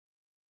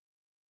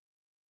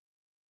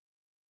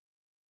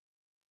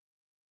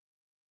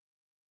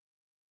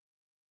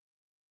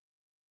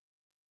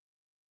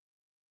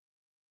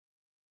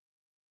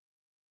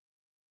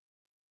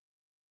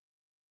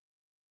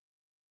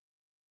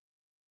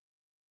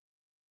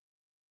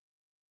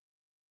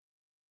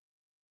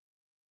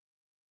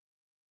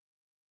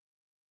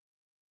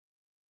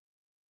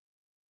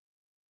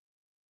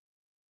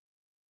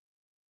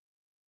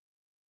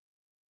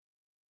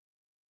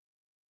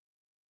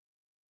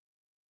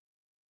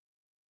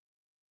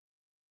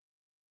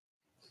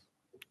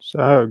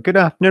So, good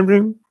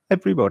afternoon,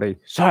 everybody.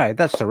 Sorry,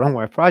 that's the wrong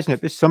way of phrasing it.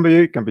 This some of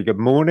you can be good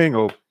morning,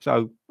 or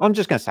so I'm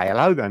just going to say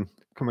hello then.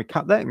 Can we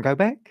cut that and go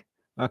back?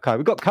 Okay,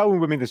 we've got Colin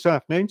with me this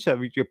afternoon,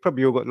 so you've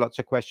probably all got lots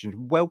of questions.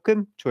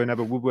 Welcome to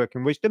another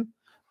Woodworking Wisdom.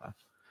 Uh,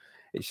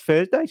 It's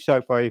Thursday, so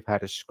far you've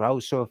had a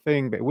scroll sort of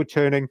thing, bit of wood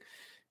turning,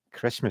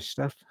 Christmas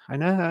stuff. I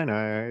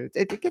know.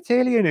 It gets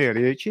earlier and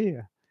earlier each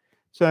year.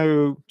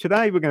 So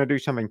today we're going to do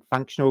something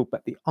functional,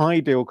 but the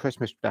ideal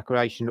Christmas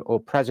decoration or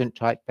present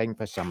type thing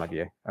for some of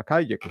you.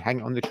 Okay, you can hang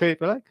it on the tree if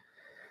you like.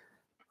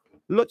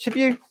 Lots of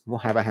you will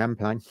have a hand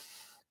plane.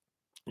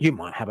 You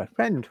might have a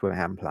friend with a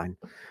hand plane.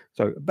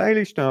 So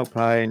Bailey style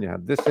plane, you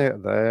have this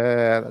out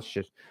there. That's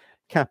just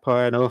cap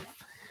iron off.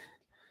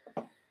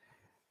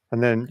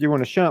 And then you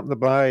want to sharpen the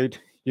blade.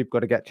 You've got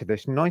to get to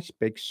this nice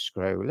big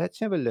screw. Let's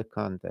have a look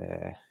on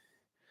there.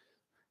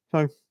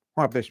 So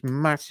I have this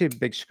massive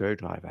big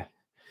screwdriver,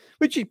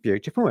 which is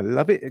beautiful. I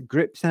love it. It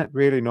grips that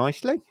really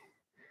nicely.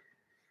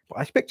 But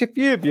I expect a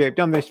few of you have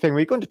done this thing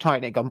where you're going to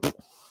tighten it, gone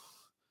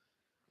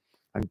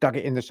and dug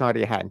it in the side of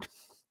your hand.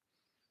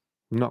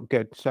 Not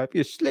good. So if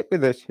you slip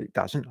with this, it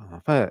doesn't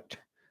half hurt.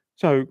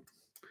 So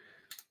I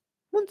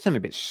want something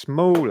a bit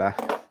smaller,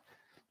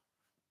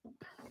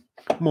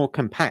 more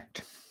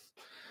compact.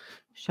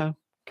 So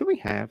can we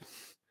have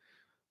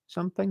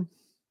something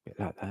a bit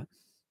like that?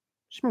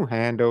 Small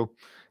handle,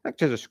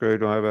 acts as a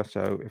screwdriver.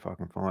 So if I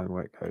can find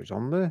where it goes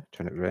on there,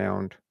 turn it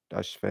around,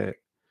 does fit,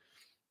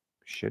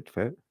 should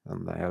fit,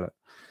 and there.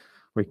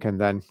 We can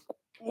then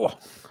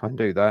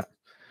undo that.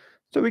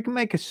 So we can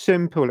make a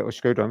simple little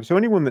screwdriver. So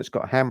anyone that's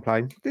got a hand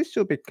plane, this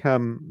will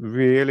become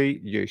really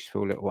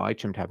useful little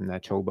item to have in their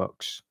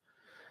toolbox.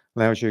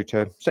 Allows you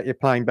to set your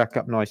plane back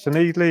up nice and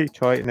easily,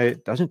 tighten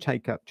it, doesn't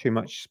take up too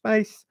much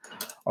space,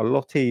 a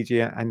lot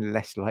easier and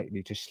less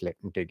likely to slip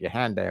and dig your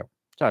hand out.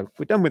 So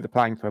we're done with the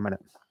plane for a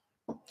minute.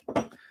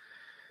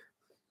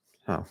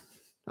 So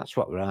that's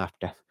what we're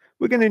after.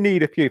 We're going to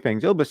need a few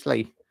things.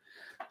 Obviously,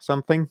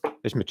 something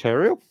is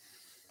material.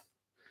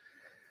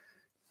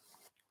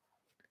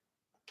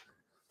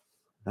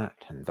 That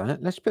and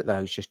that. Let's put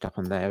those just up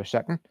on there a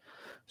second.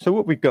 So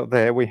what we've got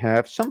there, we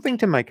have something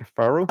to make a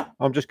furrow.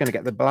 I'm just going to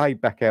get the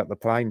blade back out the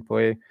plane for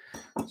you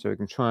so we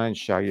can try and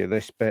show you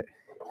this bit.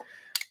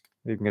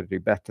 We're going to do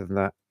better than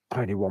that.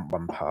 I only want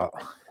one part.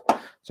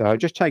 So I've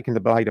just taken the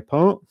blade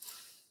apart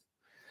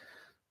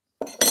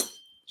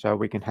so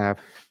we can have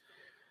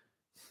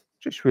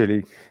just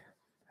really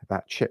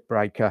that chip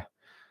breaker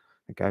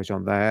that goes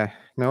on there.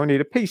 Now I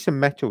need a piece of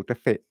metal to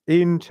fit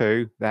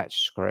into that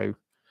screw.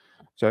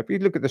 So if you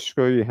look at the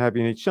screw you have,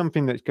 you need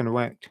something that's going to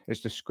act as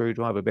the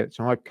screwdriver bit.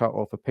 So I've cut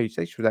off a piece.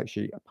 This was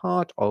actually a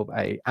part of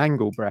a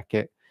angle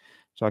bracket.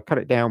 So I cut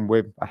it down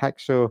with a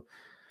hacksaw,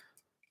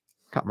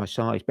 cut my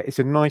size, but it's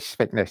a nice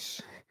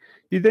thickness.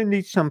 You then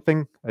need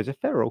something as a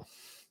ferrule.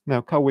 Now,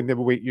 Colin the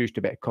other week used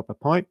a bit of copper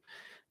pipe.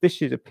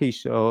 This is a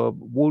piece of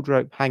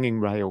wardrobe hanging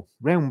rail.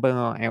 Round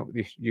bar out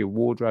your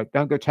wardrobe.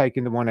 Don't go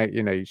taking the one out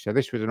your knees. So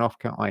this was an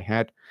offcut I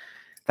had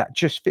that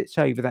just fits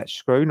over that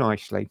screw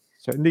nicely.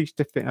 So it needs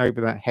to fit over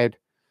that head.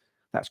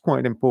 That's quite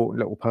an important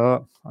little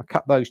part. I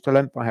cut those to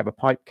length. I have a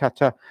pipe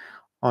cutter.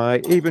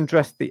 I even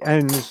dressed the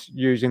ends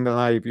using the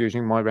lathe,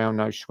 using my round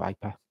nose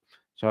scraper.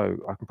 So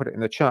I can put it in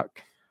the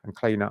chuck and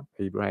clean up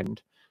either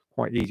end.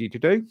 Quite easy to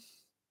do.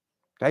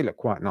 They look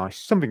quite nice.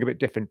 Something a bit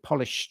different,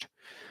 polished.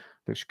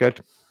 Looks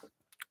good.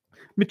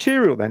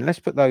 Material then. Let's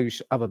put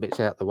those other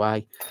bits out the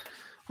way.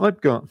 I've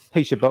got a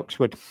piece of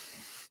boxwood.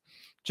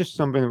 Just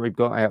something that we've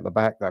got out the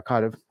back that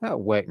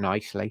that'll work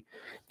nicely.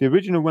 The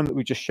original one that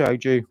we just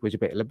showed you was a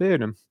bit of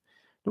laburnum.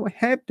 What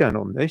I have done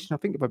on this, and I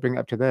think if I bring it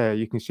up to there,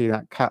 you can see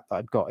that cut that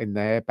I've got in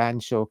there,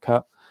 bandsaw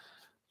cut.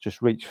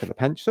 Just reach for the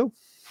pencil.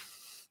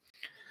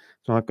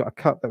 So I've got a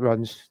cut that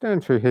runs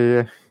down through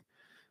here,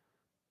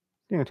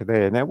 down to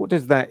there. Now, what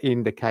does that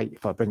indicate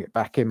if I bring it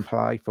back in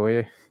play for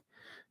you?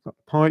 Got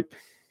the pipe,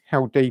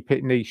 how deep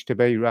it needs to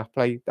be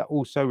roughly. That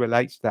also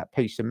relates to that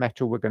piece of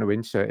metal we're going to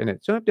insert in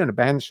it. So I've done a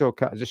bandsaw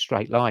cut as a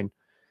straight line.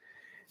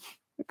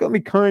 It got me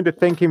kind of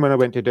thinking when I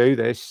went to do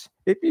this,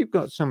 if you've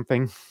got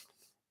something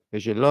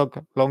as your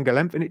longer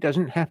length, and it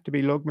doesn't have to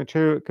be log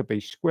material, it could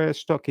be square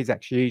stock, is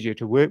actually easier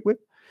to work with.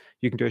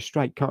 You can do a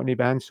straight cut on your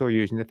bandsaw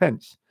using the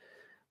fence.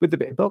 With the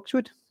bit of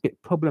boxwood, a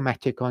bit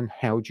problematic on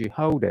how do you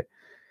hold it.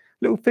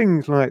 Little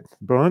things like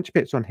branch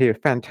bits on here are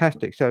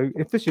fantastic. So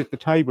if this is the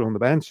table on the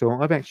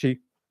bandsaw, I've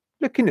actually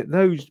looking at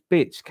those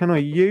bits. Can I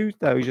use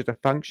those as a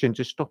function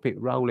to stop it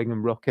rolling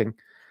and rocking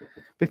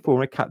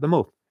before I cut them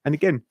off? And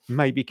again,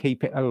 maybe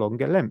keep it a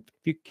longer length.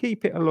 If you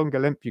keep it a longer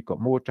length, you've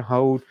got more to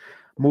hold,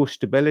 more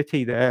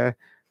stability there.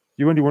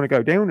 You only want to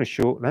go down a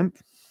short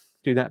length,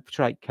 do that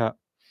straight cut.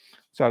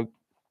 So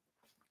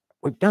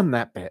we've done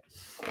that bit.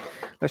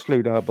 Let's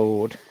load our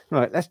board.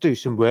 Right, let's do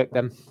some work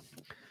then.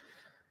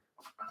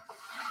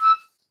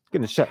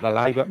 Going to set the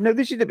lathe up. Now,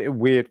 this is a bit of a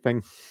weird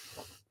thing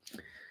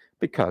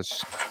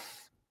because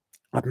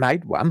I've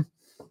made one.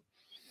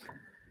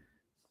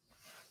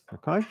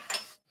 Okay.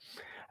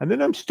 And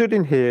then I'm stood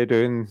in here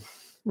doing,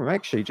 I'm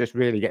actually just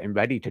really getting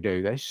ready to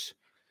do this.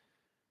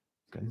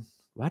 Okay.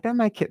 Why don't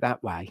I make it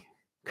that way?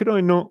 Could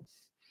I not?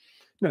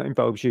 That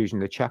involves using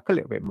the chuck a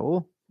little bit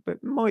more,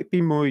 but might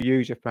be more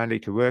user friendly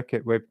to work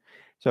it with.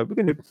 So we're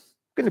going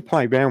to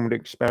play around with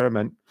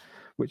experiment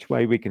which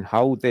way we can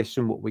hold this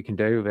and what we can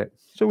do with it.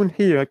 So in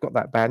here I've got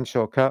that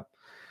bandsaw cut.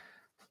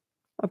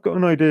 I've got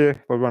an idea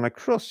if I run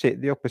across it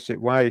the opposite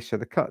way, so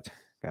the cut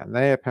down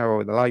there, parallel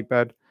with the lathe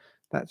bed,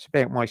 that's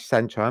about my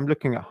center. I'm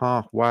looking at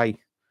halfway. I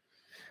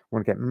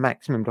want to get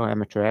maximum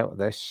diameter out of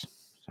this,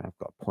 so I've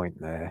got a point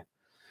there.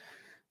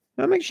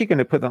 Now I'm actually going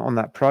to put that on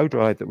that Pro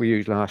drive that we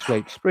used last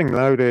week, spring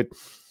loaded,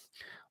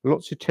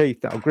 lots of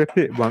teeth that'll grip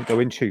it, won't go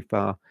in too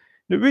far.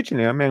 And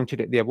originally I mounted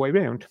it the other way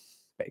around,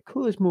 but it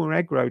caused more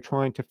aggro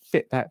trying to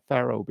fit that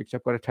ferrule because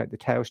I've got to take the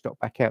tailstock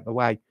back out of the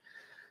way.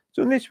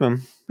 So on this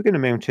one, we're going to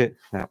mount it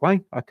that way.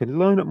 I can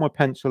line up my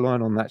pencil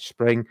line on that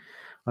spring,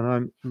 and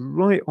I'm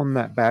right on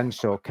that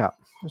bandsaw cut.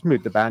 Let's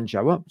move the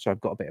banjo up so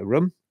I've got a bit of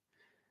room.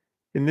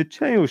 In the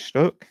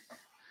tailstock,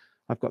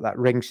 I've got that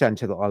ring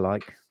center that I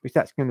like, because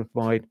that's going to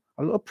provide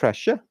a lot of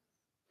pressure.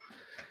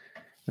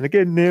 And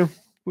again now,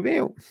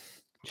 without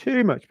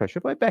too much pressure,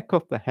 if I back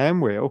off the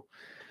hand wheel,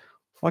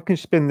 I can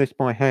spin this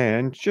by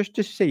hand just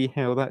to see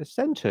how that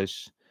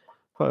centers.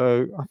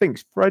 I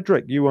think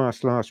Frederick, you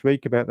asked last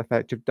week about the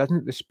fact of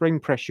doesn't the spring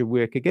pressure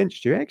work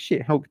against you? Actually,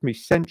 it helped me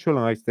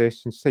centralize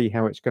this and see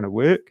how it's going to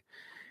work.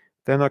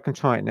 Then I can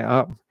tighten it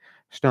up,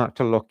 start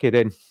to lock it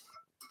in.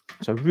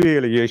 So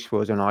really useful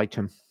as an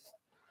item.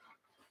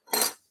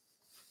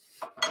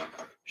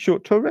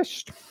 Short toe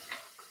rest.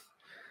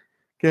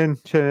 Again,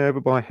 turn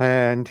over by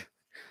hand.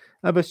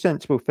 Other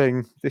sensible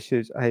thing, this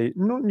is a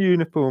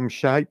non-uniform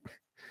shape.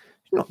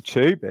 It's not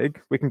too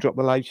big. We can drop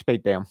the lathe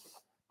speed down.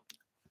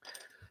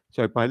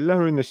 So by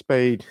lowering the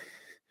speed,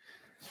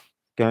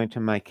 going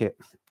to make it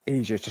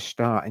easier to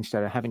start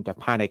instead of having to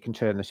panic and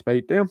turn the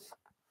speed down.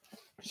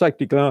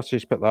 Safety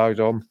glasses, put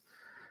those on.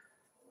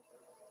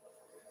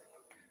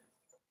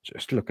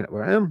 Just looking at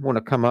where I am, want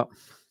to come up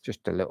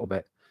just a little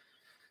bit.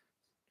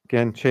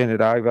 Again, turn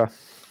it over.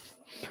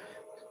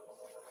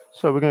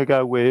 So we're going to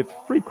go with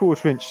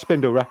 3/4 inch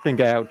spindle rattling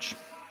gouge.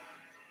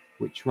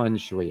 Which one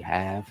should we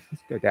have?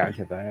 Let's go down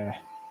to there.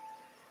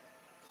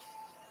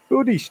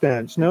 Body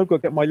stance. Now I've got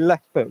to get my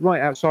left foot right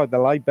outside the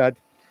lathe bed.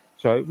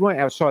 So right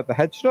outside the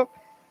headstock.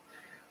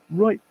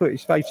 Right foot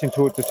is facing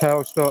towards the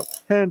tailstock.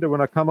 Handle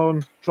when I come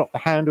on, drop the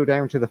handle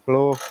down to the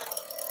floor.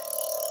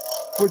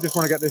 We just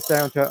want to get this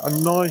down to a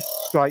nice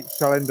straight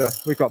cylinder.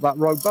 We've got that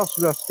robust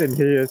rust in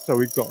here, so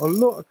we've got a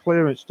lot of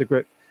clearance to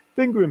grip.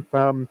 Finger and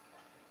thumb,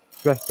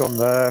 rest on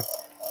there.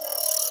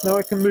 Now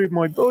I can move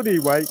my body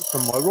weight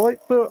from my right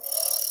foot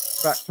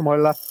back to my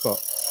left foot.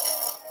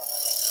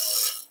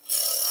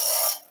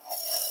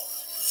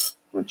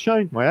 I'll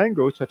change my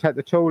angle, so I take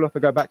the tool off, I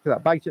go back to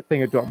that basic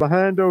thing, I drop the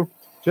handle,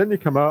 gently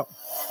come up,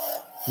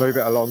 move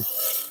it along.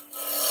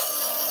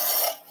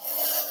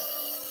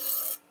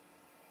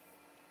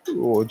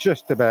 Oh,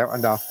 just about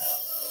enough.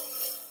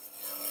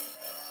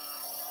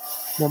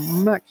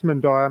 Want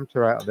maximum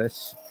diameter out of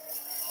this.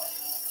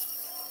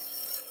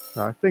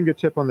 So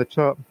fingertip on the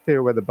top,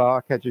 feel where the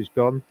bark edge is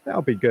gone.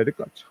 That'll be good. I've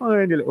got a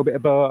tiny little bit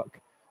of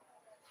bark.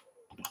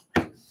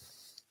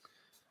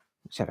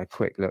 Let's have a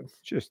quick look,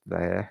 just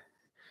there.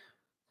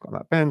 Got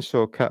that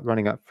bandsaw cut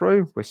running up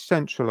through. We're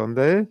central on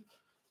there. Do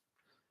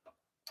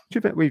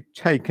you think we've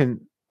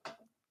taken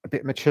a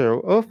bit of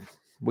material off?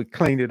 We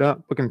cleaned it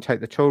up. We're going to take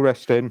the tool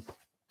rest in.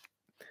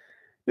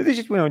 Now, this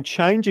is where I'm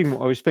changing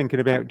what I was thinking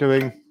about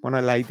doing when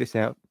I laid this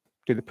out,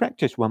 do the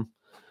practice one,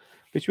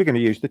 which we're going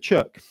to use the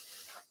chuck.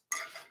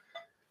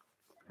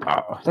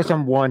 Let's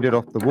unwind it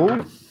off the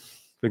wall,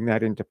 bring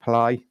that into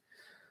play.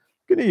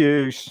 I'm going to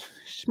use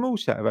a small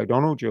set of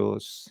O'Donnell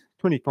jaws,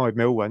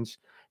 25mm ones.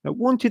 I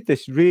wanted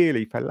this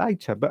really for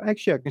later, but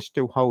actually I can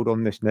still hold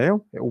on this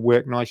now. It'll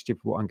work nicely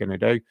for what I'm going to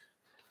do.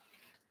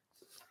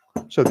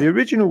 So the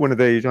original one of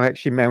these I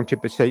actually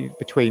mounted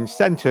between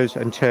centres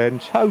and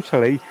turned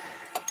totally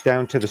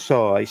down to the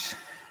size.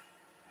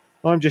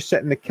 I'm just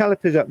setting the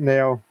calipers up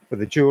now for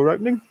the jaw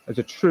opening as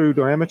a true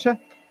diameter.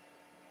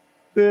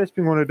 First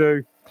thing I want to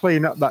do,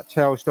 clean up that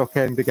tailstock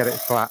end to get it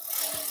flat.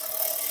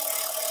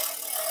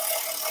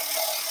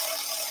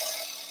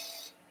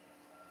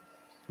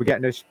 We're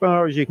getting as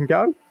far as you can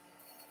go.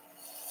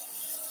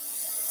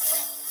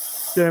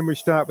 Then we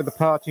start with the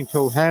parting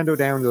tool, handle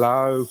down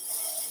low.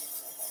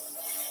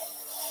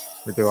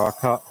 We do our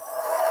cut.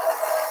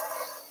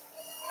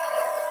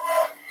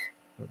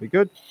 That'll be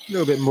good. A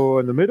little bit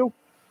more in the middle.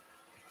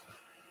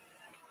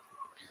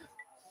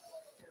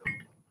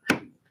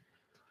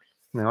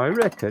 Now I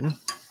reckon, and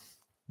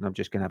I'm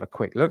just going to have a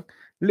quick look,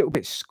 a little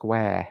bit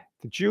square.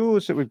 The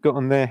jaws that we've got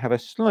on there have a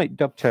slight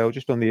dovetail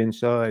just on the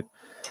inside.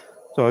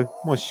 So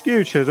my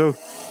skew chisel,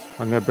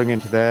 I'm going to bring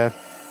into there.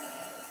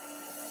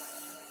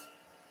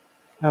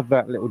 Have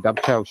that little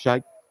dovetail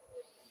shape.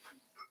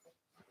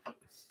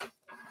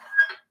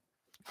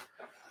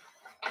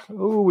 So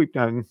all we've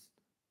done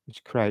is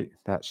create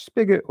that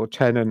spigot or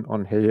tenon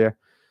on here.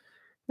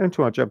 And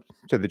to our job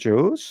to the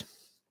jaws.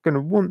 Going to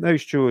want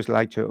those jaws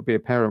later. It'll be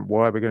apparent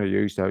why we're going to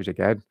use those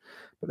again.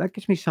 But that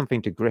gives me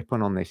something to grip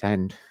on this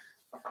end.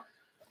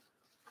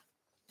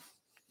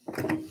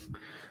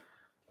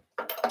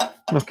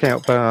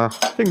 Knockout bar,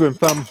 finger and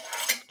thumb,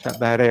 tap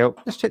that out.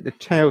 Let's take the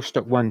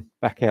tailstock one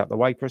back out the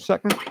way for a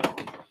second.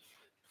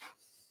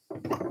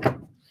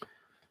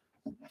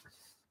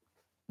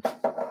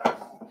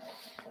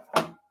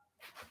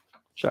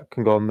 Shut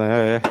can go on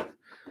there.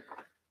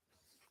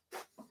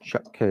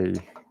 Shut key.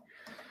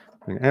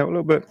 Bring it out a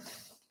little bit.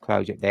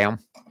 Close it down.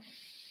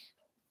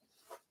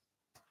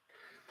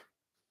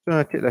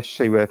 Let's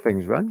see where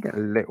things run. Get a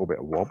little bit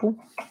of wobble.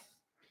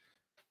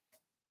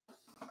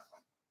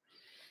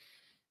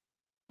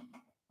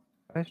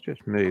 Let's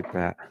just move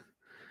that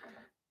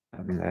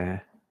up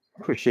there.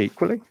 Push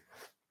equally.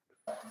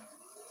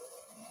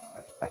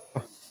 That's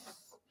better.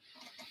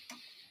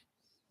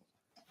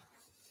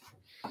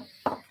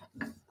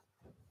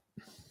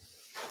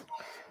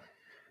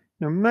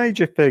 Now,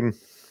 major thing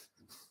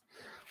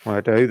when I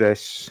do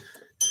this,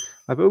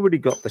 I've already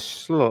got the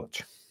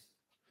slot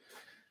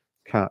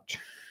cut.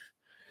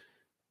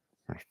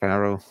 My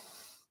ferrule.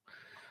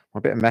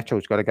 My bit of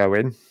metal's got to go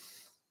in.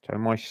 So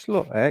my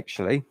slot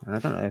actually, and I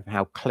don't know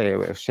how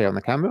clear it'll see on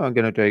the camera, I'm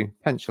going to do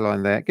pencil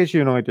line there. It gives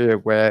you an idea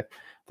of where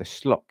the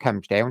slot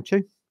comes down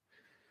to.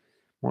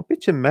 My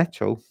bit of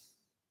metal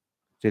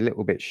is a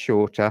little bit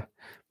shorter.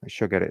 Make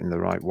sure I get it in the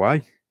right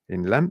way,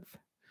 in length.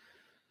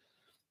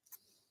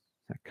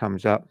 That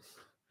comes up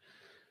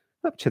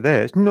to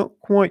there. It's not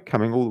quite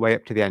coming all the way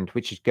up to the end,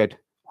 which is good.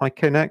 I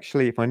can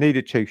actually, if I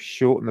needed to,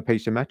 shorten the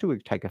piece of metal. We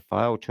could take a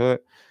file to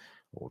it,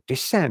 or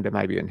this sander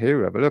maybe in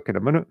here. Have a look in a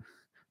minute.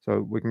 So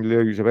we can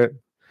lose a bit.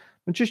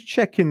 And just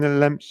checking the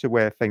lengths of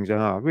where things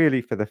are.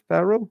 Really for the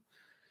ferrule,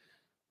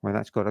 well,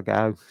 that's got to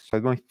go.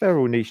 So my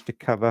ferrule needs to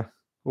cover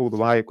all the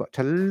way. I've got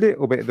a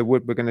little bit of the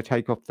wood we're going to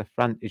take off the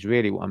front is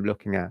really what I'm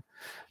looking at.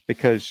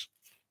 Because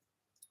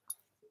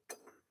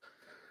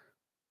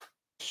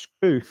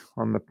screw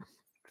on the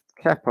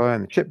capper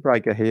and the chip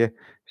breaker here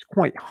is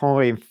quite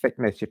high in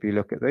thickness if you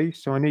look at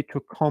these. So I need to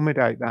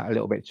accommodate that a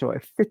little bit. So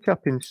it fits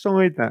up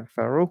inside that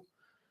ferrule.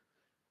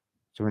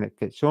 So when it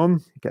fits on,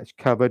 it gets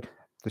covered.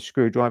 The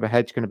screwdriver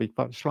head's going to be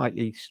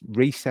slightly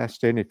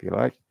recessed in, if you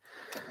like.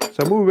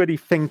 So I'm already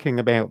thinking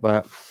about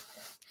that.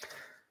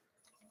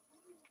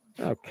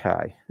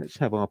 Okay, let's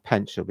have our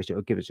pencil, because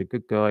it'll give us a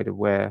good guide of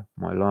where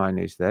my line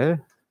is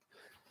there.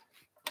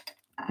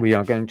 We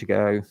are going to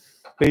go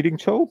beading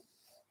tool.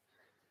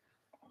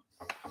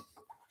 I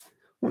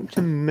want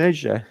to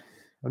measure,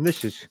 and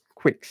this is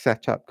quick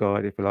setup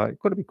guide, if you like.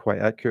 Got to be quite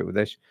accurate with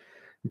this.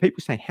 And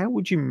people say, how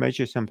would you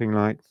measure something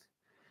like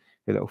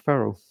a little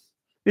ferrule?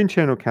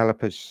 Internal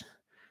calipers.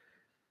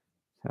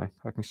 So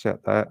I can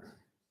set that.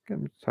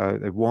 So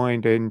they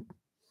wind in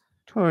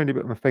tiny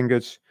bit with my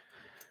fingers.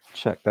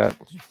 Check that.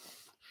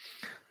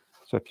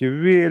 So if you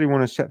really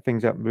want to set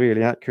things up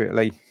really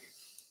accurately,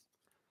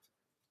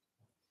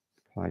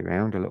 play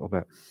around a little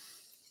bit.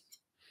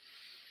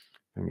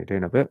 Bring it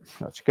in a bit.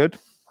 That's good.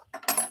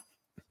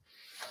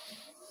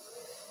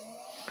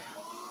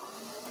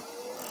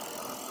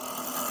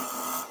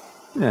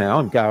 Now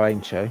I'm going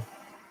to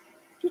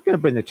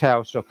bring the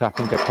tailstock up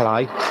into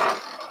play.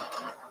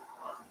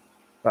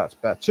 That's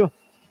better.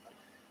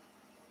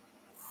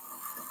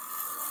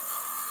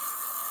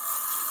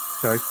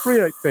 So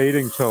 3/8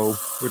 beading tool.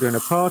 We're doing a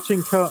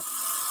parting cut.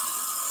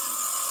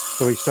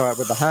 So we start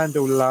with the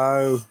handle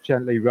low,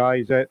 gently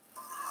raise it.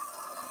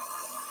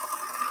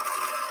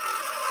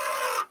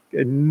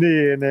 Getting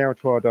near now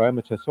to our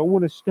diameter. So I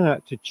want to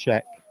start to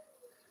check.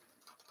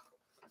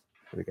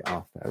 So we get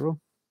our ferrule.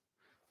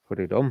 Put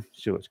it on,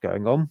 see what's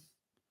going on.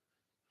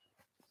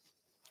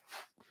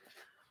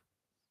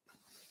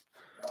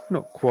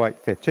 Not quite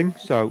fitting,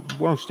 so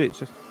whilst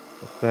it's up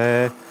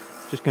there,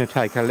 just going to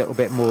take a little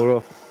bit more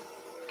off.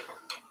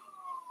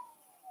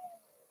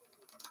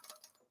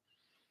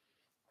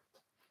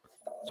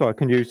 So I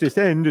can use this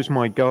end as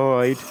my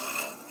guide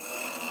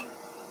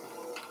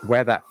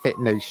where that fit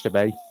needs to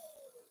be.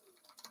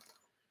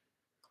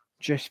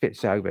 Just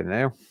fits over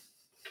now.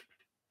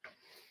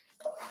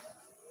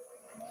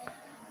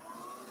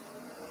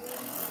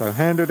 So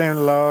handle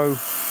down low.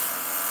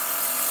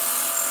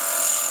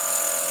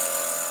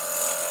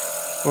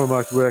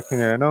 Almost working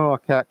in an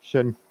arc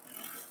action.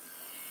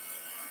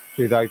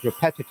 Do those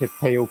repetitive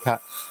peel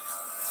cuts.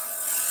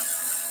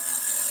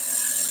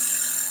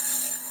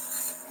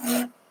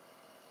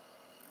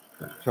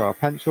 So our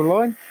pencil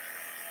line.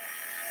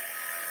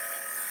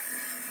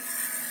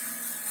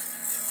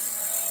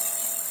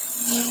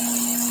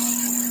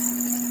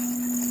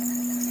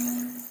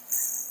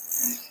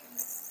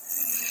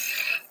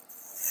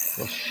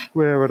 We'll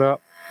square it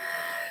up.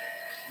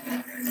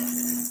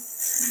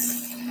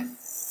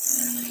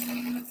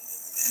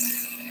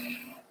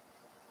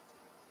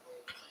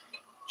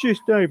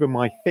 Just over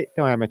my fit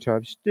diameter.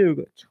 I've still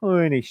got a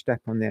tiny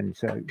step on the end,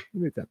 so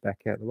move that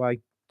back out of the way.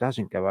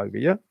 Doesn't go over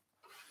yet.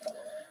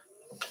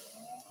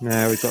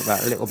 Now we've got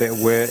that little bit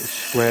of work.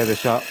 Square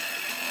this up.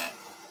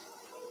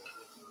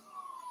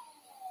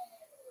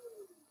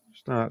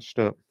 Start,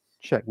 stop.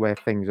 Check where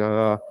things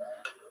are.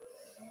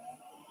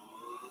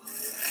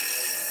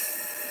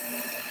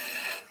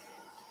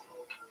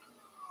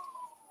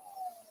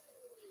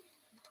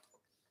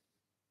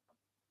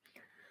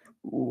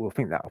 Ooh, I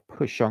think that'll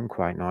push on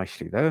quite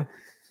nicely though.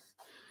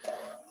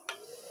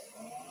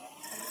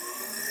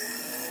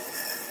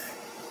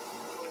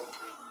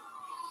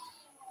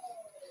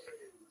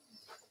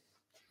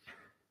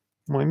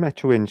 My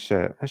metal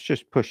insert, that's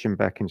just pushing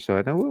back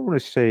inside. Now what I want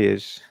to see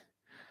is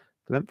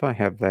the length I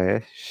have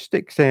there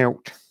sticks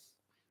out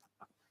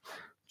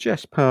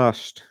just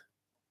past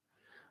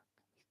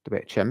the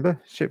bit of chamber.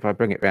 See if I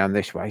bring it round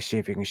this way, see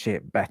if you can see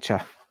it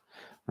better.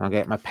 I'll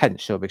get my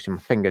pencil because my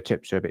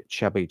fingertips are a bit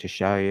chubby to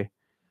show you.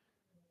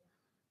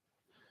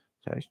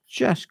 So it's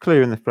just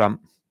clear in the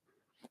front.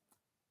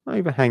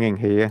 Overhanging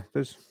here,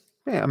 there's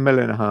about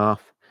 1.5 mm.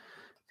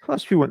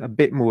 Plus we want a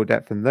bit more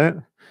depth than that.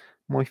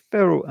 My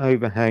ferrule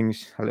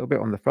overhangs a little bit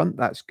on the front.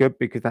 That's good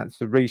because that's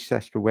the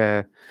recess for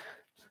where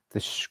the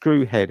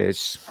screw head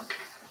is.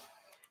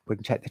 We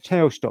can take the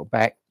tailstock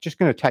back. Just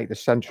going to take the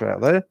center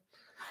out there.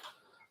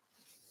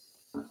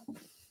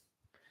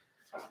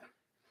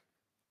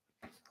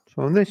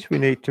 So on this we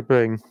need to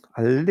bring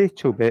a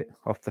little bit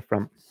off the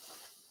front.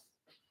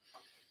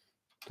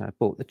 So I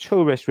brought the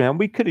tool rest round.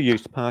 We could have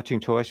used the parting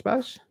tool, I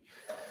suppose.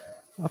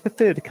 I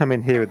prefer to come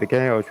in here with the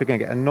gouge. We're going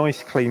to get a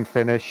nice clean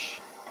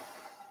finish.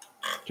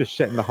 Just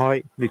setting the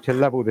height. Need to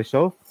level this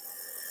off.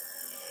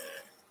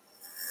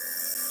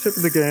 Tip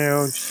of the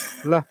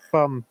gouge, left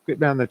thumb, get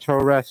down the tool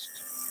rest.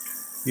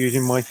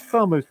 Using my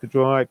thumb as the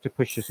drive to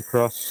push this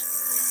across.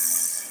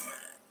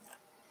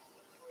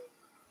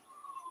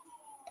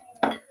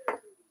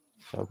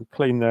 So we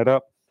clean that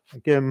up.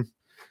 Again,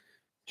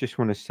 just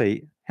want to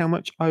see how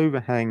much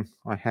overhang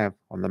I have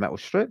on the metal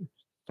strip.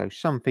 So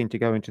something to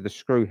go into the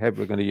screw head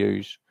we're going to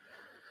use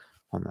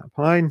on that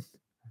plane.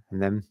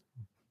 And then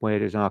where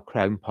does our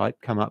crown pipe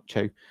come up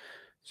to?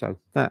 So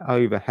that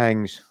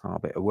overhangs our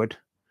bit of wood.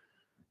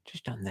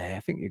 Just on there,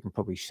 I think you can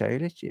probably see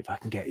it. Let's see if I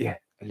can get you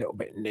a little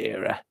bit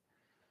nearer.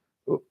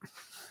 Oh,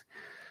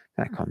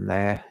 back on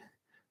there.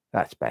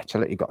 That's better.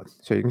 Let you got.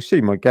 So you can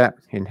see my gap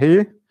in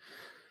here.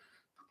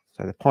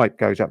 So the pipe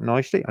goes up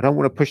nicely. I don't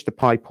want to push the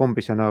pipe on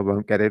because I know I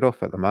won't get it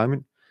off at the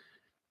moment.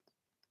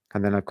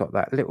 And then I've got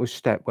that little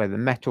step where the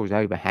metal's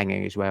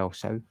overhanging as well.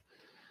 So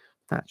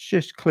that's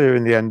just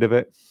clearing the end of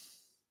it.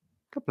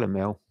 A couple of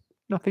mil,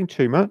 nothing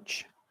too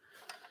much.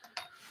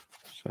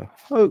 So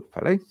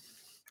hopefully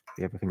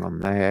everything on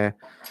there.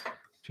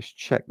 Just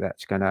check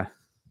that's going to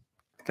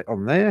fit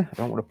on there. I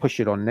don't want to push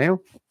it on now.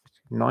 It's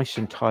nice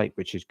and tight,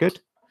 which is good.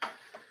 I'm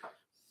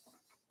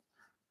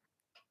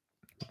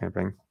going to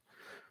bring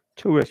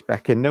tool rest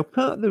back in. Now,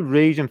 part of the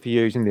reason for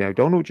using the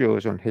O'Donnell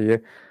jaws on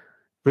here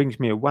brings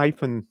me away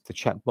from the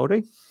chuck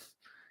body.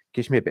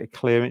 Gives me a bit of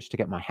clearance to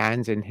get my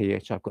hands in here,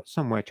 so I've got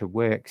somewhere to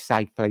work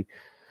safely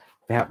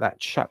without that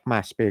chuck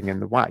mass being in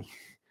the way.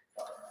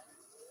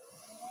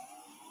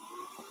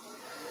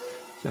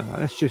 So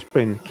let's just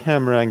bring the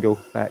camera angle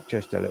back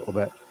just a little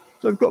bit.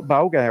 So I've got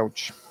bowl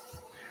gouge.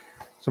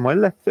 So my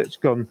left foot's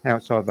gone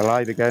outside the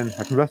lathe again.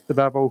 I can rest the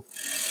bevel.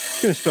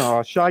 I'm going to start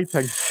our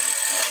shaping.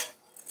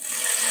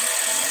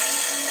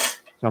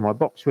 So my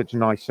boxwood's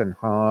nice and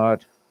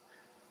hard.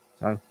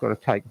 So I've got to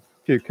take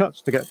a few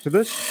cuts to get to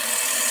this.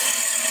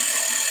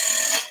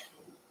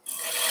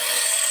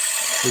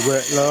 We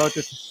work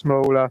larger to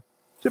smaller.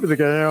 Tip of the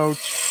gouge.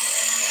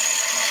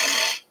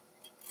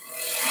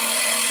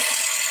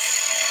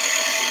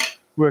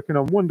 Working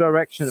on one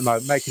direction at the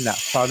moment, making that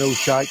funnel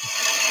shape.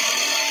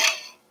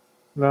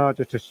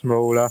 Larger to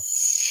smaller.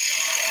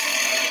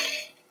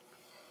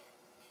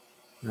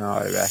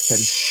 I reckon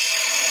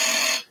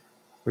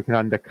we can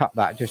undercut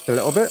that just a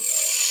little bit.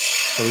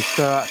 So we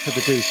start to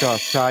reduce our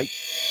shape.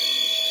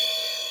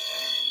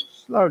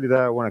 Slowly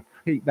there, I want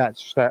to keep that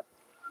step.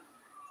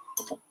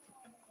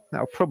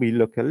 That'll probably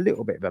look a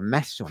little bit of a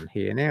mess on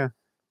here now. A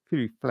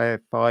few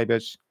flared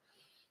fibres.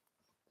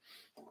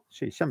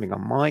 See, something I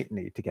might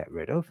need to get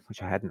rid of,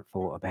 which I hadn't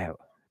thought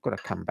about. Got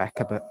to come back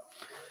a bit.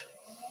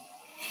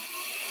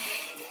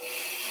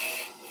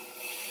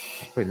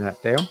 Bring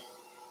that down.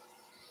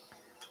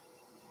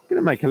 Going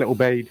to make a little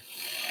bead.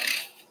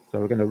 So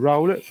we're going to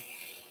roll it.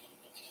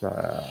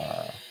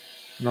 So,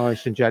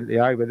 nice and gently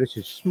over. This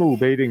is a small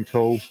beading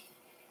tool.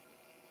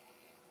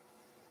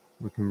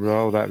 We can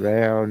roll that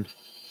round.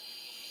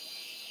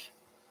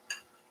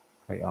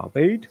 Create our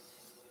bead.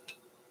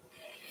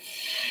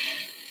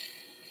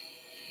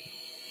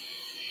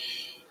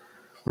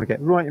 We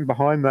get right in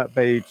behind that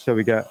bead so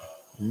we get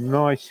a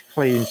nice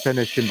clean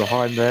finish in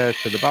behind there.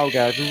 So the bowl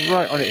gouge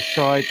right on its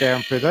side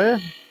down through there.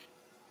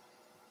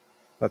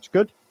 That's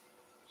good.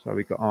 So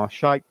we've got our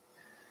shape.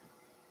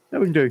 Now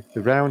we can do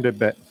the rounded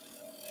bit,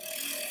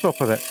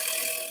 top of it.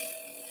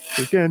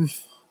 So again,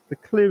 the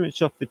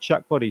clearance off the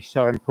chuck body is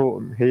so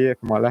important here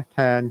for my left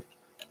hand.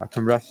 I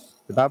can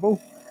rest the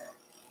bevel.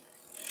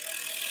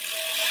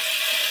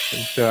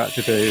 And start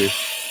to do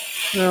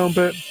round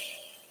bit.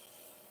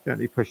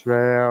 Gently push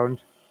round.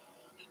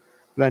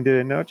 Blend it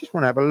in now. I just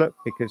want to have a look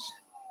because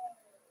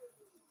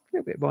a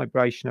little bit of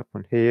vibration up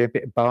on here, a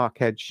bit of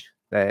bark edge.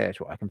 There's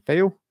what I can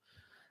feel.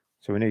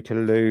 So we need to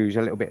lose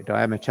a little bit of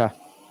diameter.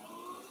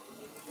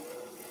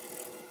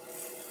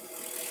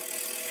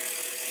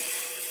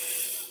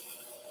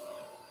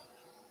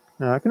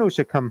 Now I can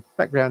also come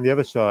back round the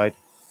other side.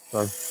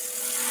 So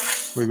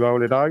we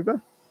roll it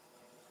over.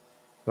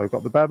 So I've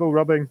got the bevel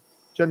rubbing.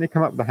 Gently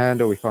come up the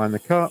handle, we find the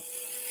cut.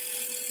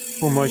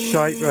 Pull my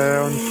shape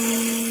round.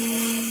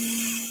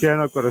 Again,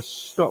 I've got to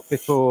stop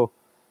before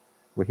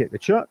we hit the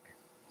chuck.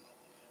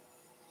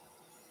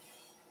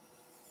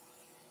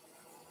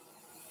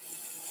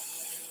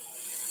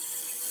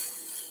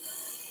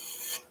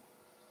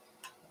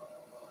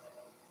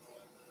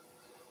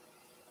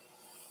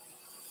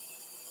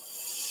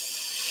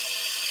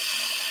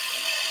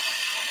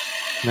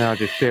 Now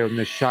just building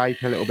the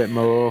shape a little bit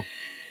more.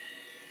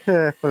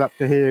 Careful up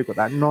to here, got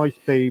that nice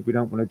bead, we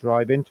don't want to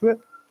drive into it.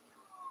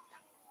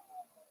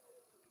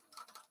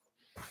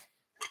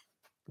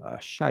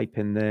 Shape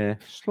in there,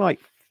 slight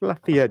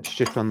fluffy edge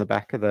just on the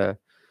back of there.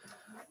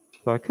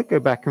 So I could go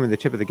back in with the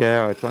tip of the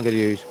gouge. I'm going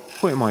to use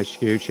point of my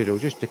skew chisel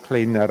just to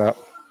clean that up.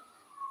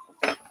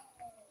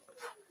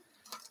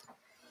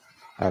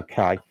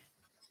 Okay.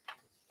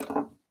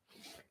 Go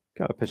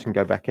up and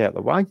go back out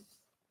the way.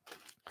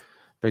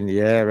 Bring the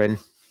air in.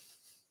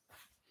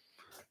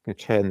 I'm going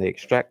to turn the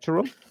extractor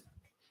on.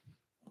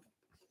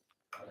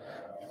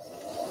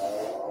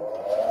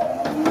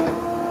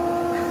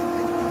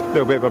 A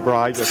little bit of a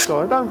braver,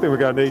 so I don't think we're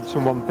going to need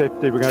some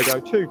 150. We're going to go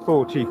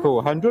 240,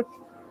 400.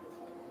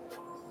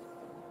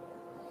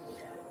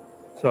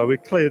 So we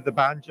cleared the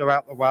banjo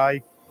out the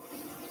way.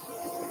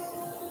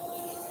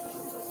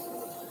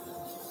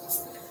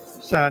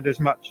 Sand as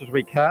much as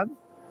we can.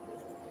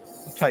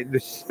 Take the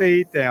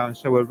speed down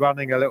so we're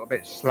running a little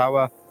bit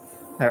slower.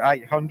 Now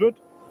 800.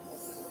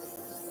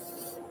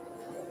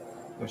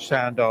 We'll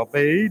sand our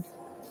bead.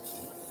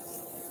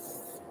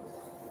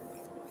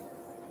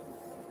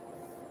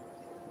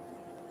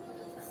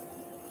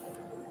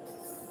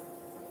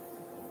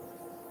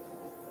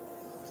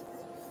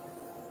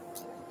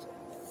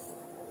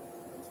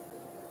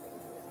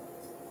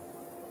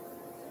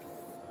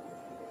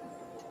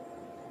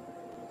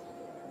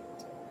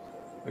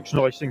 Looks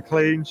nice and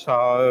clean,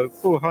 so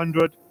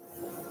 400.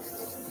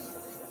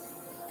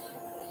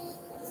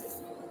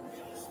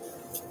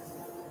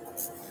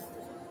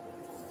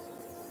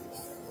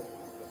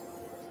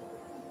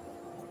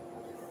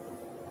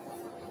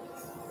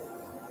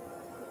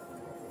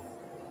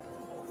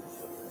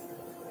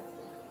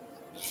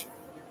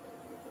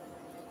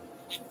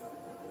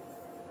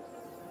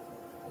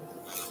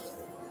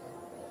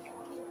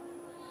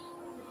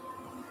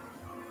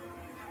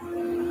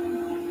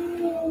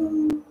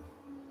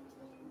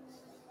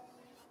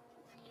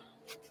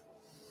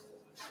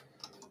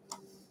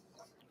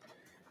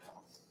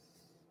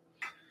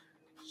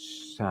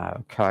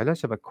 So, okay,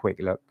 let's have a quick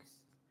look.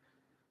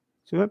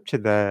 So up to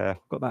there,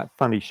 got that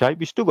funny shape.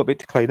 We've still got a bit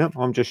to clean up.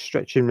 I'm just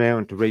stretching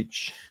around to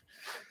reach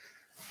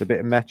the bit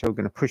of metal. I'm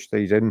going to push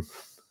these in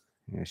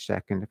a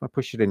second. If I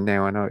push it in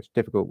now, I know it's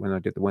difficult when I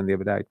did the one the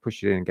other day,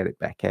 push it in and get it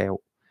back out.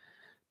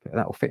 But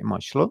that will fit in my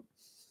slot.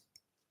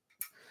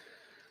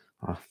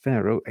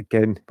 Ferrule,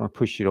 again, if I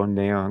push it on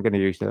now, I'm going to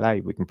use the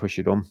lathe. We can push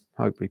it on,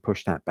 hopefully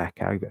push that back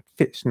over. It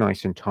fits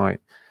nice and tight.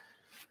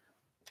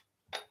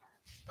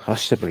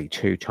 Possibly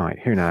too tight,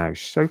 who knows?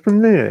 So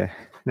from there,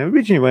 now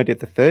originally when I did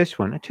the first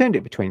one, I turned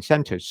it between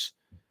centres.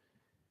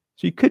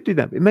 So you could do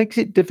that, but it makes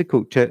it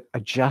difficult to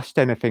adjust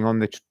anything on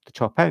the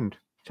top end.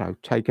 So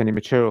take any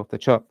material off the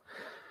top.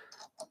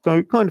 So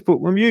I kind of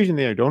thought, when I'm using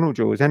the O'Donnell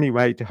jaws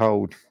anyway to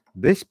hold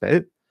this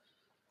bit,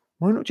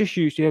 why not just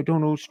use the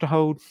O'Donnells to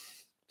hold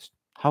the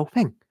whole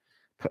thing?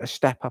 Put a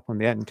step up on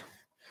the end.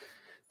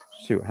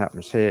 See what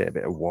happens here, a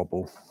bit of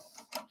wobble.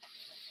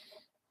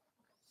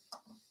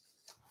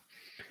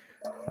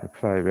 I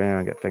play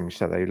around, get things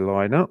so they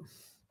line up.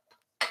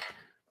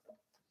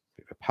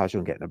 Bit of a puzzle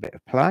and getting a bit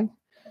of play.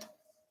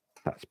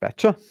 That's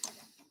better.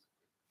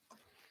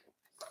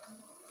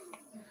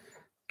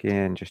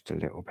 Again, just a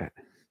little bit.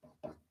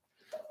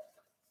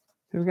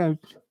 There we go. Do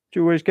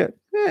you always get,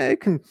 yeah,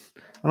 it can,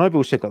 and I've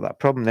also got that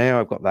problem now.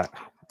 I've got that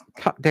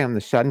cut down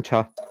the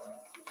center.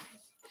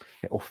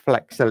 It will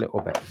flex a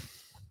little bit.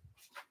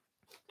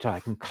 So I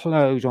can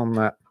close on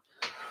that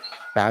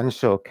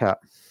bandsaw cut.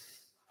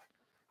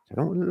 I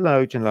don't want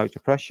loads and loads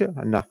of pressure,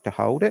 enough to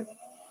hold it.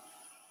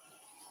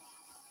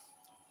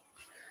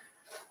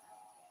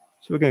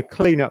 So we're going to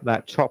clean up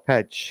that top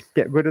edge,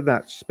 get rid of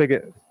that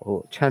spigot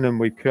or tenon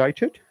we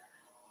created.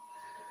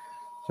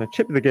 So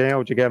tip of the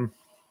gouge again.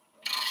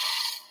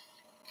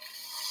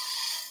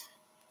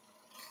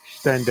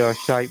 Extend our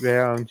shape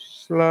round,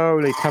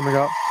 slowly coming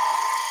up.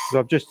 As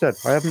I've just said,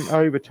 I haven't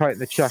over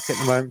tightened the chuck at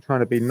the moment, trying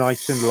to be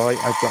nice and light.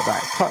 I've got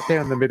that cut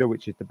down the middle,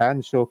 which is the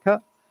bandsaw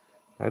cut.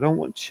 I don't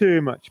want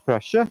too much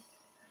pressure.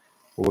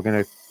 We're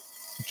going to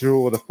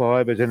draw the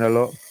fibres in a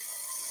lot.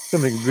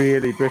 Something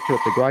really brittle.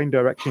 If the grain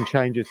direction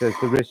changes, there's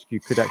the risk you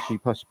could actually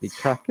possibly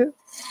crack it.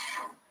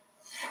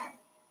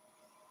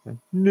 So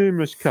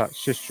numerous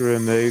cuts just to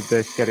remove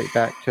this, get it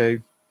back to.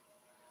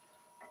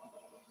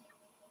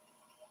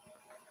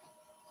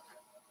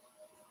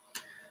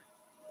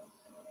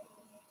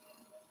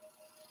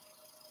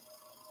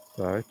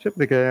 So tip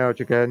the gouge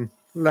again.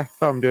 Left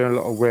thumb doing a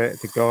lot of work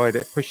to guide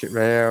it, push it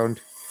round.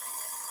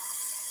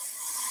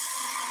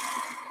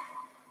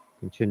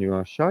 Continue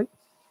our shape.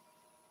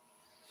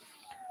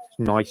 It's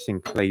nice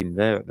and clean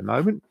there at the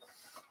moment.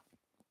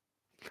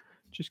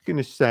 Just going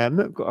to sand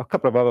it. Got a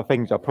couple of other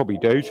things I'll probably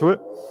do to it.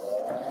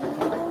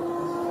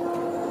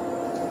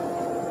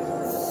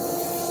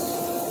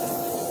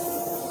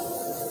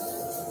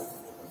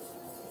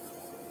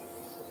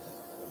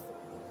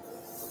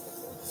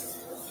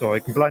 So I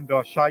can blend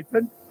our shape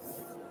in.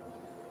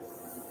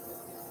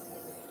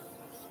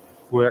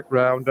 Work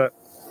round it.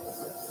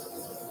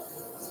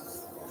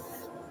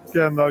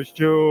 Again, those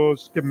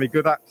jaws give me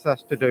good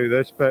access to do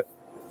this, but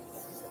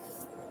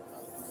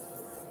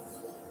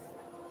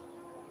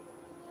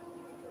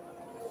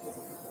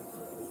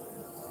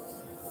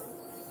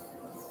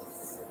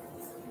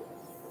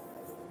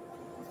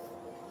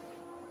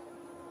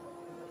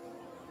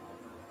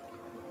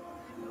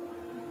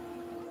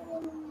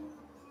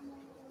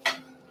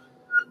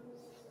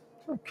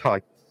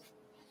okay.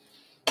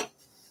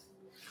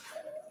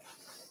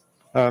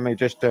 Let me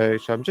just do,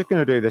 so I'm just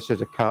going to do this as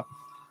a cut.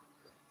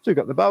 So we've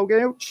got the bowl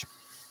gouge.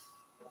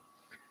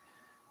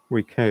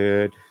 We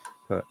could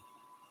put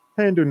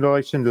handle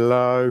nice and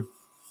low.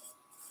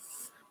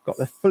 Got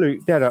the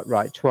flute dead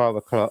upright, 12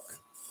 o'clock.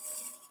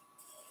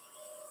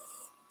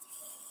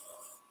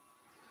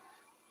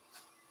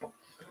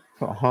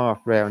 Got a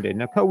half round in.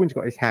 Now Colwyn's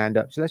got his hand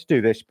up, so let's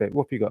do this bit.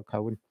 What have you got,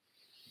 Colwyn?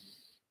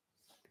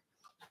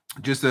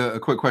 Just a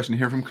quick question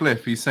here from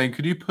Cliff. He's saying,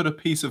 could you put a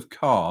piece of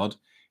card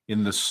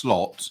in the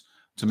slot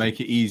to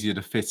make it easier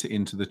to fit it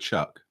into the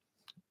chuck?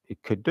 You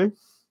could do.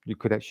 You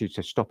could actually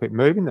just stop it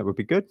moving. That would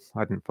be good. I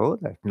hadn't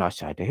thought that.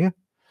 Nice idea.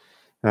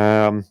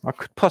 I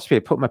could possibly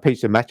put my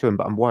piece of metal in,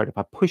 but I'm worried if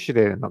I push it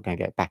in, I'm not going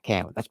to get it back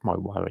out. That's my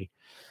worry.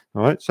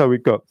 All right, so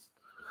we've got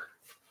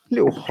a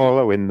little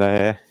hollow in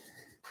there.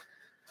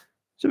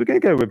 So we're going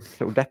to go with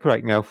a little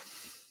decorating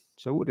elf.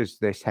 So what does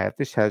this have?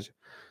 This has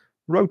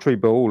rotary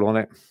ball on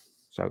it.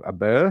 So a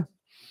burr,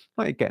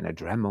 like getting a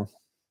Dremel.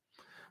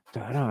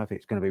 Don't know if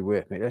it's going to be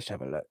worth me. Let's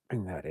have a look.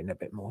 Bring that in a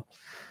bit more.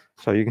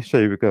 So you can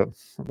see we've got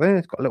there.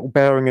 It's got a little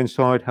bearing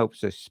inside,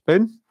 helps us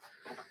spin.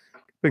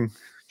 Bring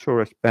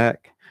Taurus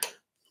back.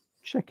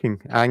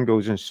 Checking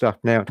angles and stuff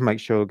now to make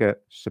sure we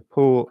get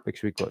support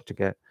because we've got to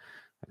get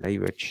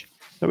leverage.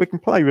 So we can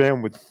play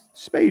around with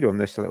speed on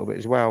this a little bit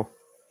as well.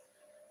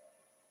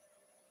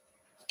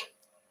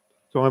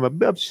 So I'm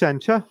above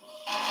centre,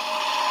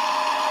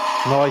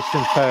 nice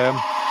and firm.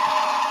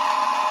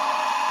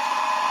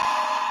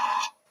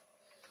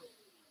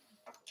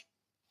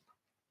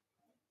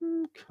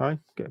 Okay,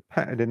 get a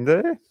pattern in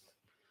there.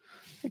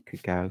 It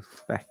could go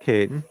back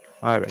in.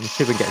 I reckon,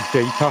 see if we can get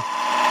deeper.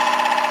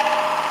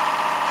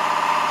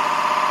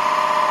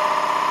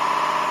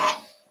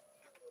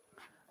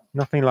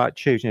 Nothing like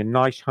choosing a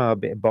nice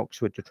hard bit of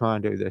boxwood to try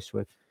and do this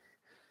with.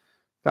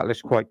 That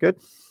looks quite good.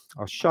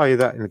 I'll show you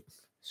that in a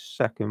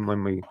second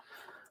when we've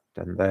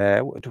done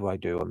there. What do I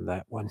do on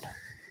that one?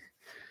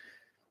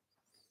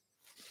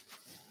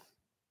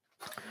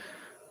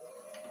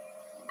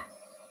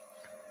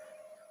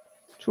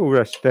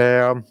 Taurus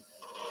down.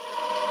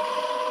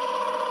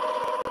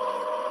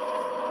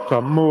 So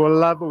I'm more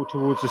level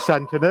towards the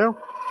centre now.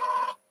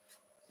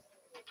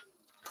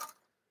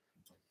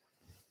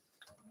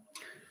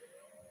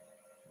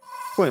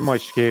 Point my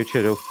skew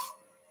chisel.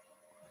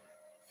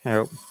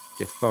 Help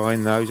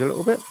define those a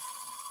little bit.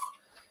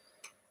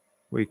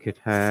 We could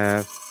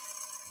have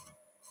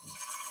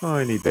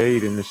tiny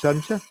bead in the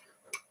centre.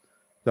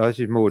 So this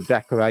is more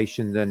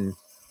decoration than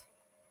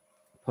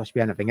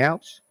possibly anything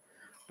else.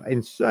 But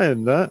in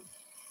saying that,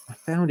 I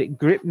found it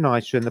grip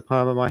nicer in the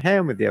palm of my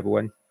hand with the other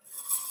one.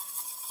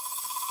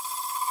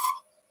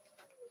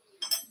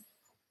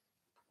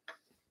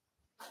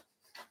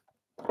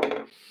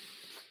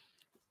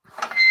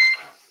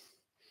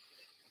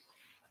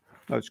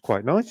 That's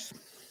quite nice.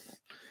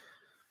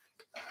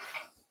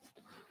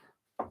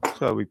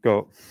 So we've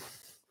got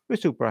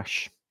bristle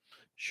brush,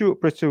 short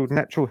bristled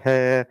natural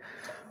hair.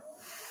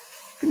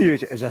 You can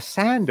use it as a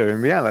sander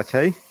in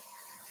reality.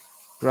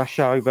 Brush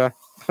over,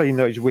 clean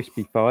those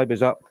wispy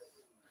fibres up.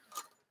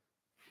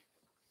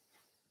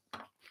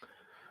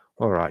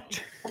 All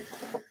right.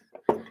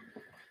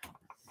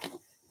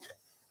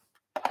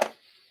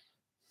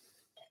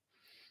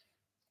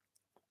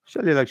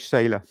 Cellulose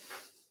sailor.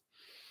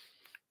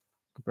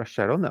 Brush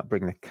that on, that'll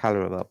bring the colour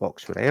of our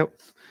boxwood out.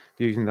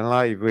 Using the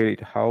lathe really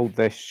to hold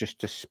this, just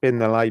to spin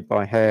the lathe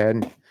by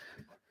hand.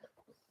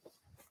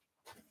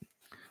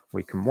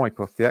 We can wipe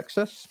off the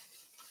excess.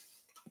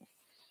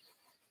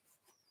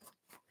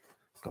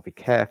 Got to be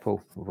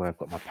careful of where I've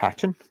got my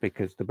pattern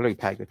because the blue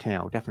paper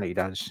towel definitely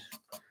does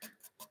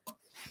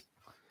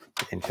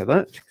get into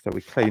that. So we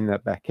clean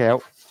that back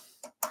out.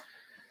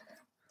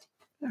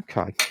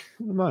 Okay, at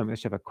the moment,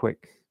 let's have a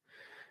quick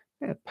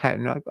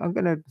pattern. I'm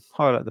going to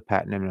highlight the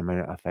pattern in a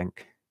minute, I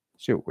think.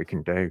 See what we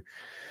can do.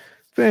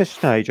 First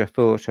stage I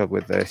thought of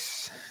with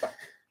this.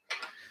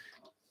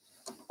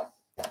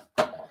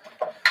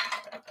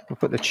 I'll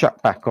put the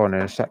chuck back on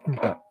in a second,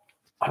 but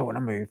I want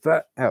to move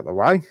that out of the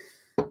way.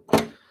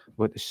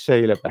 Put the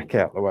sealer back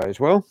out of the way as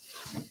well.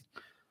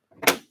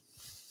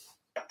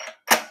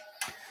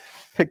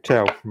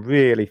 Pigtail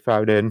really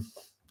thrown in.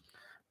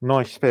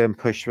 Nice firm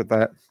push with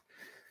that.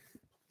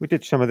 We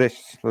did some of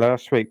this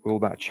last week with all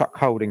that chuck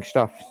holding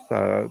stuff.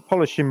 So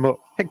polishing muck,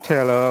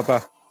 pigtail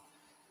arbor,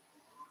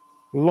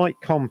 light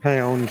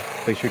compound.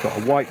 At least we've got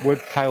a white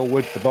wood, pale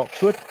wood, the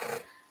boxwood.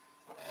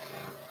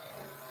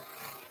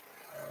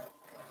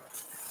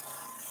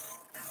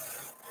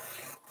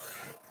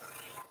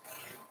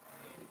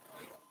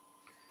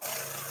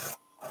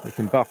 We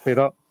can buff it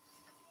up.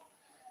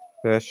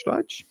 First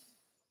stage.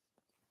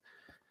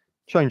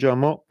 Change our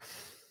mop.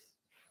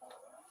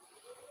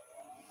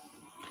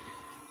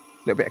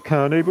 A little bit of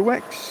carnauba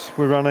wax.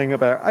 We're running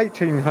about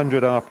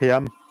 1800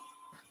 RPM.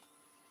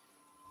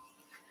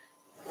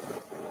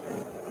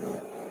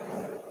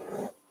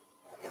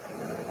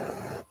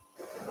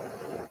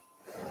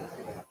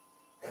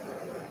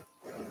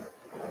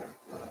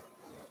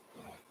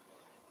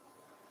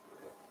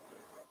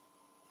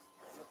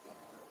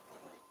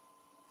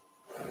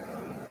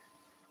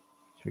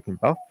 So we can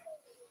buff.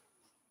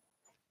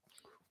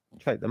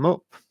 Take them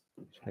up.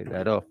 Take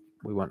that off.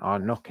 We want our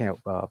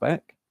knockout bar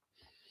back.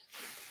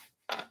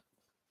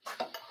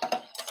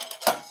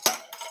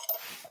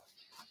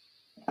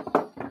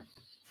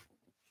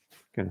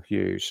 Going to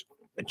use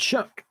a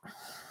chuck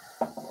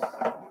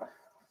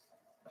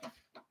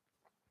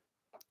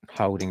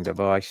holding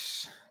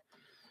device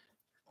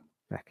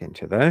back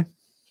into there.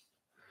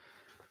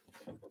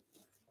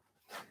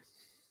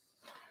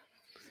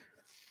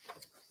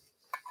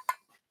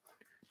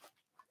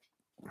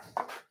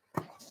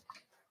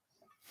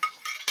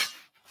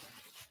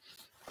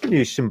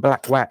 Use some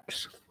black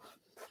wax,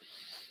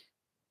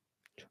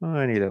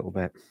 tiny little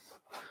bit,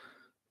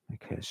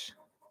 because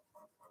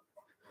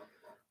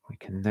we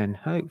can then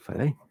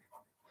hopefully.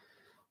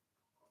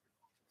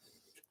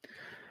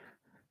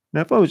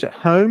 Now, if I was at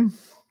home,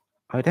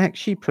 I'd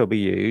actually probably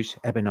use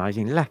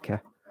ebonizing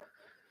lacquer.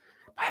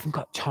 I haven't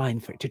got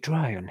time for it to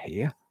dry on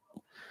here,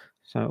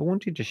 so I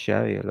wanted to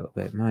show you a little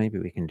bit. Maybe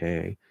we can do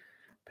a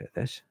bit of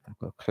this. I've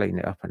got to clean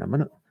it up in a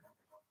minute.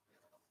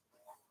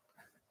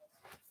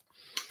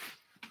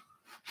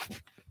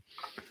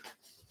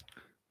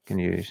 Can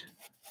use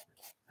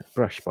a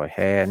brush by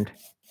hand.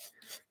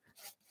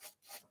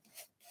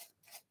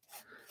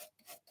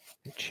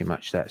 Too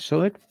much that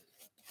side.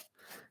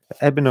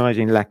 The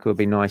ebonizing lacquer will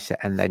be nicer,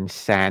 and then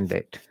sand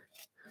it.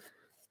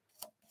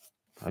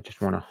 I just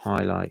want to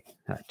highlight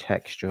that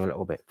texture a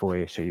little bit for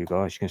you so you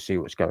guys can see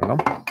what's going on.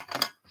 A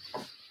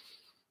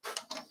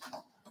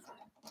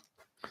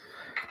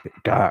bit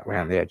dark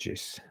around the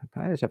edges.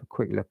 Okay, let's have a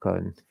quick look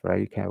on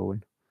Frey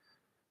Kelvin.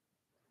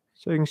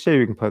 So you can see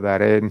we can put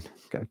that in,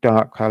 get a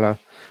dark colour,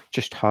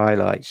 just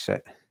highlights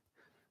it.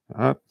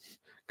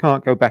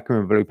 Can't go back in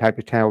with a blue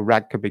paper towel.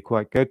 Rag could be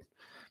quite good,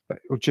 but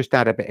it'll just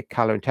add a bit of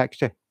colour and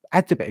texture.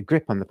 Adds a bit of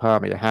grip on the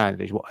palm of your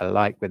hand is what I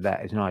like with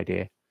that as an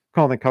idea.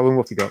 Come on then, Colin,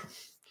 what have you got?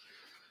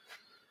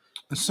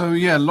 So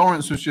yeah,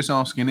 Lawrence was just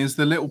asking, is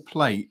the little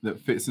plate that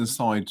fits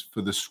inside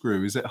for the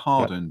screw, is it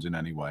hardened in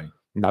any way?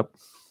 Nope.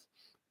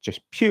 Just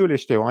purely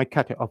steel. I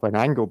cut it off an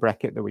angle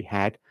bracket that we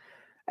had.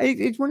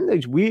 It's one of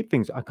those weird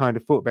things I kind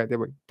of thought about.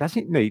 Does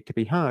it need to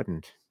be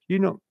hardened? You're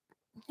not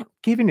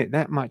giving it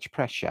that much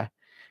pressure.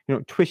 You're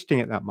not twisting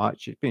it that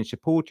much. It's been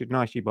supported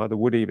nicely by the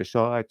wood either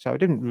side. So I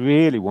didn't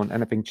really want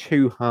anything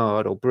too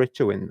hard or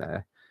brittle in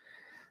there.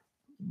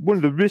 One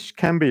of the risks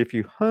can be if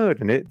you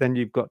harden it, then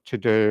you've got to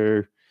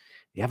do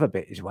the other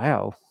bit as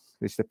well.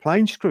 Is the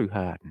plain screw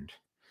hardened?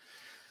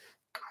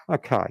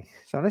 Okay,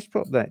 so let's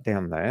put that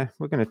down there.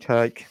 We're going to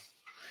take,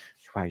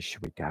 which way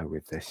should we go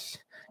with this?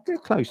 Going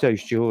to close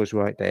those jaws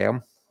right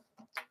down.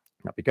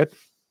 That'd be good.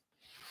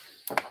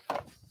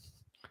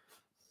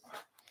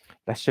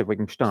 Let's see if we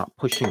can start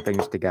pushing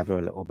things together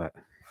a little bit.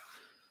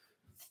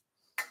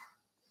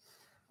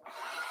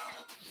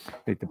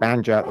 Need the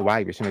banjo out of the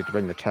way. We just need to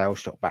bring the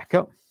tailstock back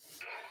up.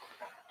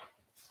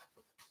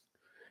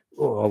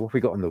 Oh, what have we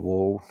got on the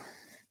wall?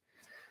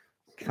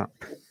 Cup.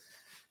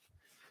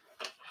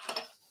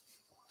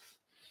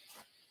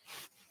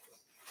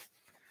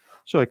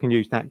 So I can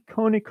use that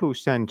conical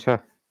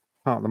center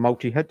part of the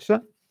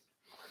multi-headset.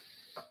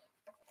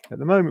 At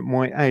the moment,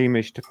 my aim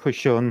is to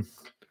push on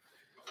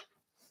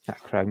that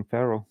chrome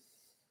ferrule.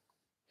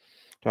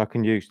 So I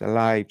can use the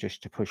lathe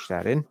just to push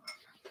that in.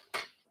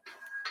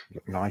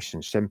 Look nice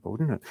and simple,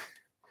 doesn't it?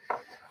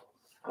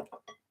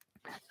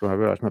 So I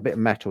realise my bit of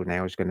metal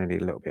now is going to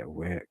need a little bit of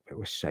work, but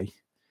we'll see.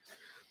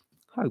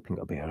 Hoping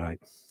it'll be all right.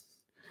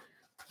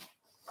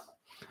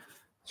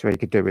 So what you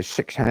could do is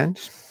 6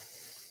 hands.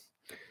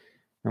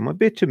 And my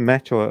bit of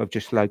metal I've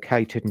just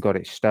located and got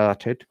it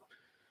started.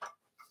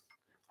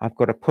 I've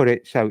got to put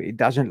it so it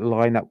doesn't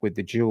line up with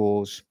the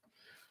jaws.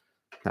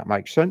 That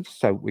makes sense.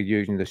 So we're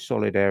using the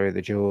solid area of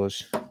the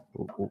jaws.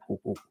 Ooh, ooh, ooh,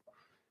 ooh.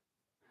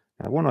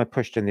 Now, one I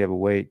pushed in the other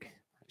week,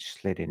 it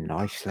slid in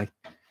nicely.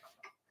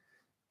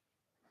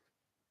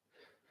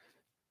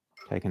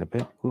 Taking a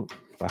bit, ooh,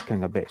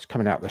 backing a bit. It's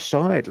coming out the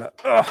side. Look,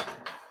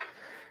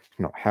 it's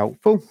not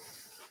helpful.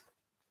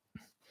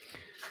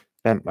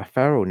 Bent my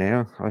ferrule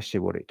now. I see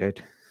what it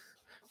did.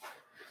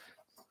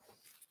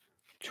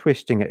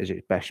 twisting it as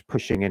it's best,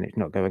 pushing in, it's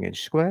not going in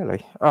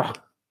squarely. Oh.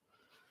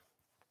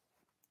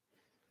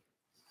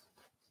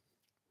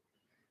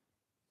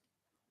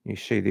 You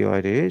see the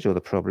ideas or the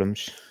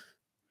problems.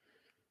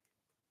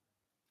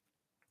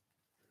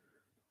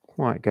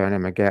 Quite going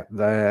in a gap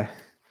there.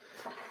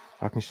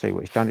 I can see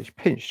what it's done. It's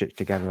pinched it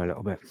together a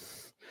little bit.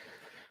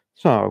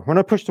 So when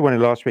I pushed the one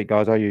in last week,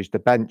 guys, I used the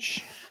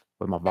bench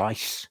with my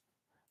vise.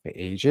 A bit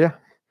easier.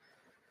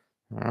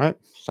 All right.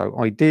 So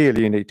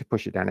ideally, you need to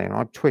push it down in.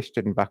 I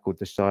twisted and buckled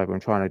the side when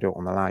I'm trying to do it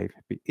on the lathe.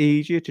 It'd be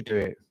easier to do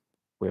it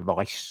with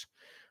vise.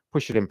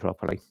 Push it in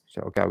properly. So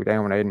it'll go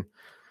down in.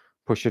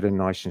 Push it in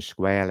nice and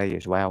squarely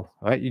as well.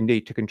 All right, you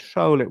need to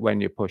control it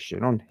when you're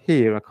pushing. On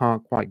here, I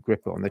can't quite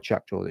grip it on the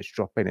chuck tool. It's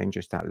dropping in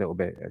just that little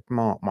bit. It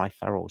marked my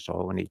ferrule,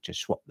 so I need to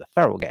swap the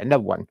ferrule, get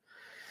another one.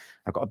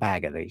 I've got a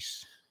bag of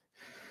these.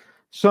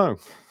 So,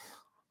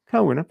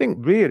 Cohen, I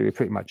think really we're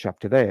pretty much up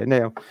to there.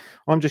 Now,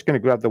 I'm just going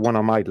to grab the one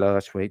I made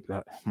last week,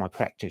 my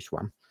practice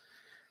one.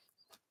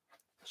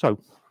 So,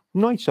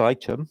 nice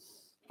item.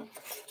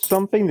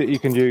 Something that you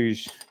can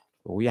use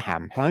for all your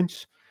hand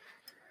planes.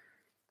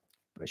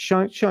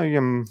 Show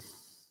you,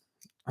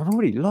 I've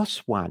already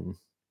lost one.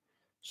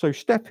 So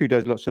Steph, who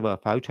does lots of our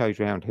photos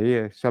around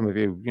here, some of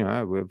you, you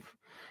know,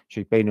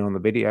 she's been on the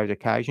videos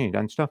occasionally,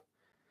 done stuff.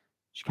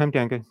 She came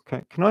down and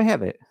goes, can I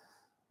have it?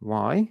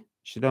 Why?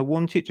 She said, I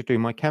want it to do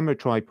my camera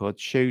tripod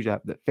shoes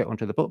up that fit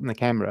onto the bottom of the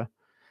camera,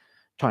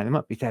 tighten them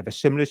up if they have a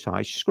similar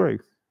size screw.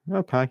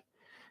 Okay.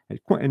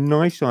 It's quite a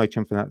nice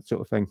item for that sort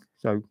of thing.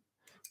 So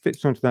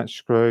fits onto that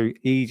screw,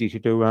 easy to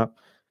do up.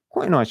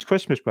 Quite a nice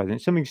Christmas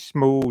present, something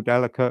small,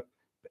 delicate.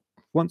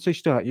 Once they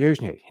start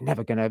using it, you're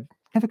never gonna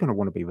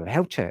want to be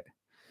without it.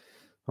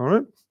 All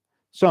right.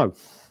 So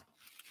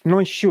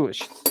nice short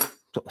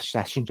sort of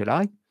session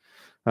today.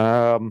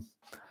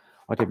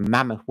 I did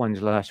mammoth ones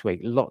last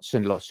week, lots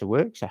and lots of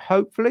work. So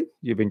hopefully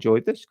you've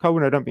enjoyed this.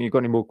 Colin, I don't think you've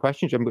got any more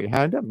questions. You haven't got your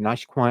hand up.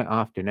 Nice quiet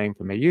afternoon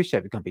for me. You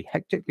said we're going to be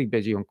hectically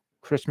busy on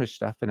Christmas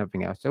stuff and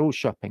everything else. They're all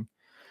shopping.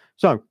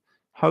 So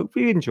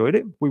hopefully you enjoyed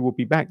it. We will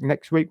be back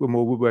next week with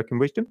more woodworking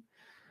wisdom.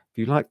 If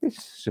you like this,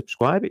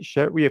 subscribe it,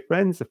 share it with your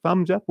friends, the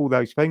thumbs up, all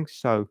those things.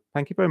 So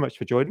thank you very much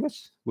for joining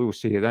us. We will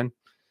see you then.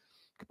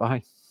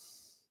 Goodbye.